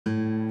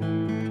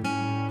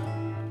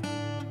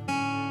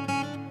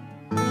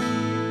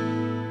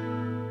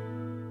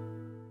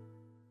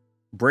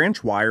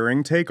Branch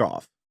wiring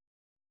takeoff.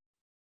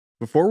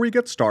 Before we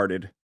get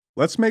started,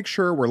 let's make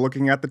sure we're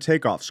looking at the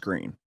takeoff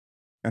screen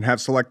and have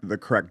selected the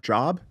correct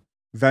job,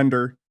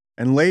 vendor,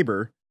 and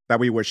labor that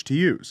we wish to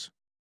use.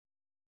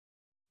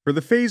 For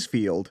the phase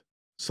field,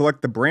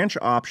 select the branch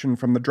option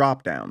from the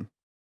drop-down.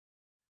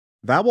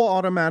 That will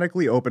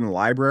automatically open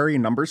library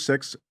number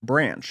 6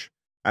 branch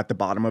at the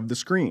bottom of the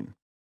screen.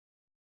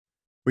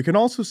 We can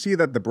also see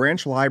that the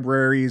branch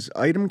library's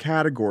item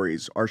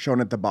categories are shown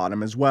at the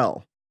bottom as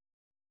well.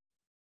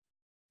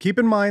 Keep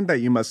in mind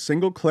that you must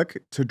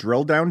single-click to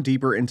drill down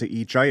deeper into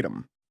each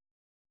item.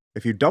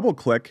 If you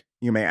double-click,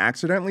 you may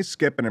accidentally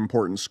skip an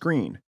important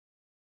screen.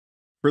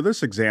 For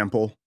this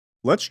example,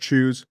 let's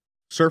choose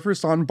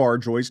Surface on Bar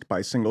Joist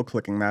by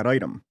single-clicking that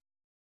item.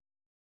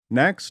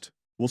 Next,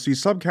 we'll see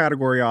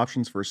subcategory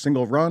options for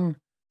single run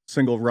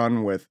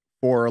with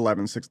 4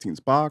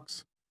 11/16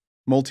 box,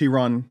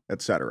 multi-run,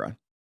 etc.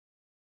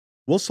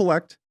 We'll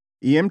select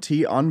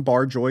EMT on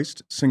Bar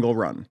Joist Single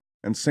Run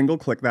and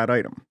single-click that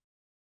item.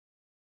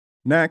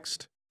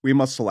 Next, we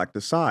must select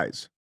the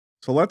size,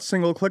 so let's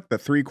single-click the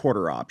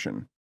 3/4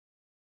 option.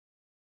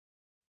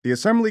 The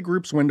Assembly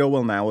Groups window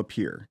will now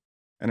appear,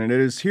 and it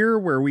is here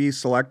where we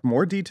select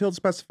more detailed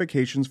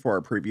specifications for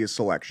our previous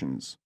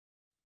selections.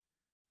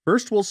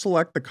 First, we'll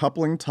select the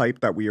coupling type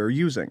that we are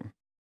using.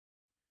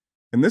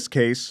 In this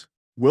case,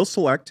 we'll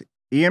select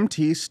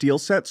EMT Steel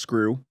Set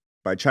Screw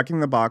by checking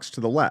the box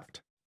to the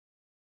left.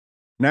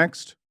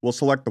 Next, we'll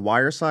select the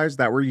wire size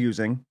that we're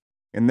using,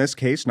 in this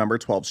case number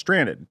 12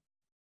 stranded.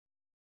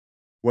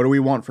 What do we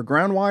want for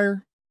ground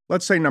wire?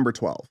 Let's say number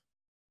 12.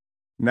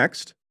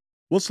 Next,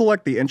 we'll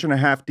select the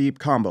 1.5" deep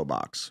combo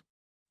box.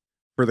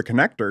 For the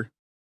connector,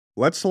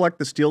 let's select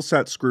the Steel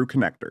Set Screw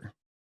connector.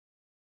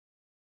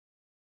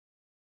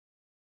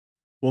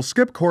 We'll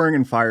skip coring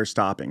and fire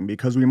stopping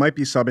because we might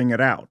be subbing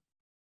it out.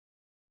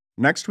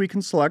 Next, we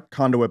can select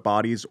conduit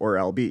bodies or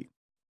LB.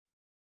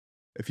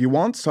 If you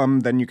want some,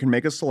 then you can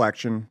make a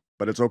selection,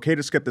 but it's okay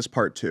to skip this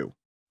part too.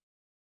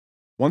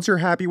 Once you're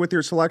happy with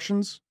your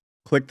selections,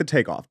 click the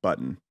Takeoff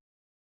button.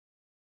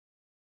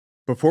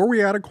 Before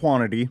we add a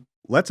quantity,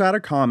 let's add a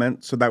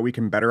comment so that we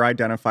can better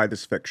identify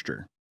this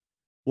fixture.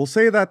 We'll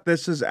say that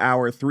this is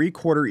our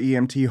 3/4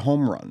 EMT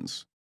home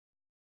runs.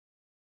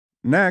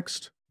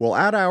 Next, we'll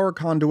add our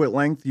conduit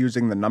length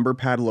using the number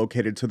pad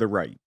located to the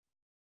right.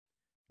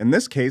 In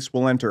this case,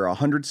 we'll enter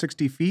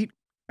 160 feet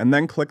and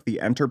then click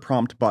the Enter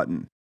Prompt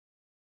button.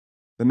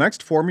 The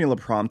next formula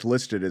prompt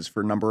listed is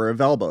for number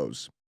of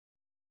elbows.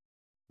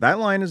 That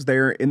line is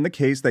there in the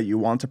case that you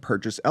want to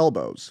purchase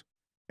elbows.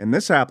 In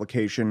this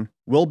application,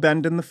 we'll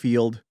bend in the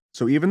field,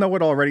 so even though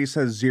it already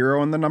says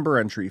 0 in the number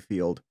entry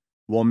field,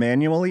 we'll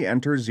manually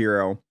enter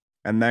 0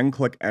 and then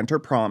click Enter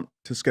Prompt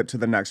to skip to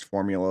the next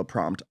formula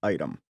prompt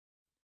item.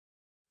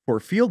 For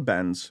field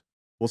bends,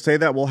 we'll say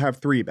that we'll have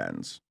 3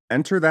 bends.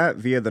 Enter that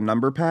via the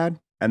number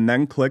pad and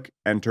then click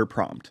Enter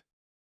Prompt.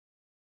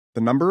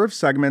 The number of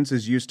segments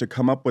is used to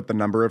come up with the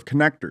number of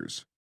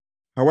connectors.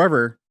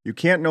 However, you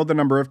can't know the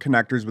number of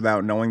connectors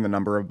without knowing the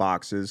number of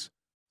boxes,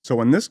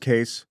 so in this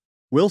case,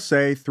 we'll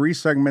say 3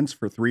 segments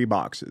for 3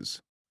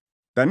 boxes.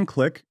 Then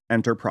click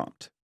Enter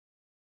Prompt.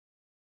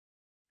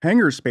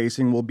 Hanger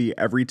spacing will be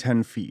every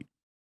 10 feet.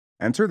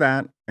 Enter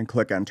that and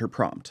click Enter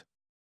Prompt.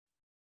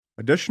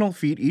 Additional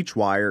feet each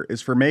wire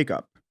is for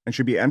makeup and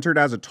should be entered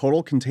as a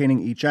total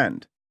containing each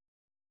end.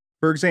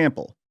 For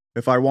example,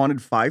 if I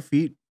wanted 5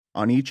 feet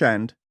on each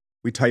end,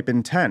 we type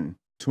in 10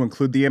 to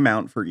include the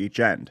amount for each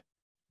end,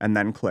 and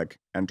then click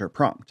Enter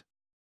Prompt.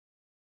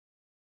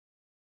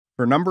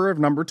 For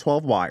number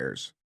 12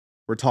 wires,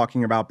 we're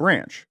talking about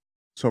branch.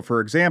 So for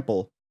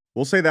example,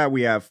 we'll say that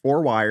we have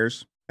 4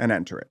 wires and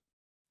enter it.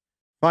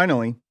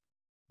 Finally,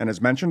 and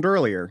as mentioned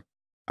earlier,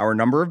 our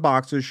number of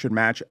boxes should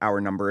match our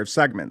number of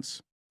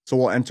segments, so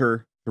we'll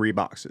enter 3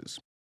 boxes.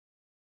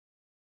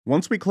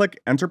 Once we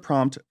click Enter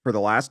Prompt for the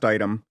last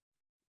item,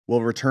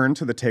 we'll return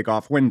to the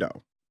Takeoff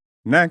window.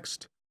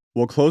 Next,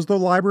 we'll close the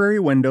library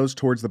windows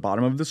towards the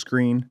bottom of the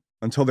screen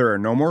until there are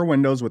no more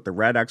windows with the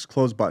red X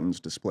close buttons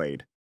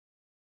displayed.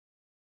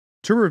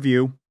 To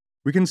review,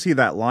 we can see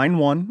that line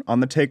 1 on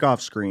the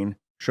Takeoff screen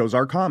shows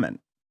our comment.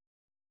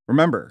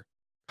 Remember,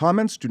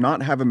 comments do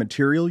not have a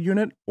material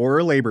unit or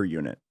a labor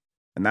unit,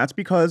 and that's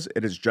because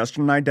it is just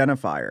an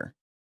identifier.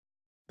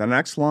 The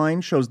next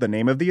line shows the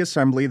name of the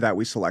assembly that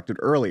we selected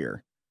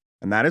earlier,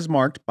 and that is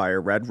marked by a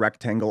red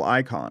rectangle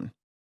icon.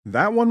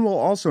 That one will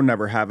also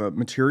never have a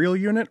material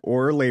unit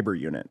or a labor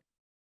unit.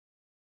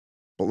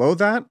 Below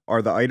that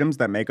are the items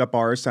that make up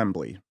our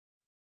assembly.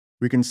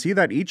 We can see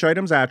that each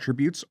item's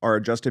attributes are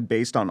adjusted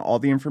based on all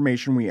the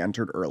information we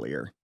entered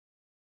earlier.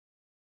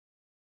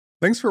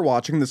 Thanks for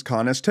watching this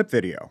Conest tip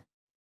video.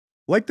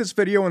 Like this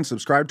video and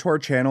subscribe to our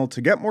channel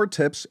to get more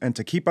tips and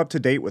to keep up to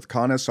date with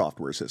Conest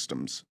software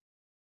systems.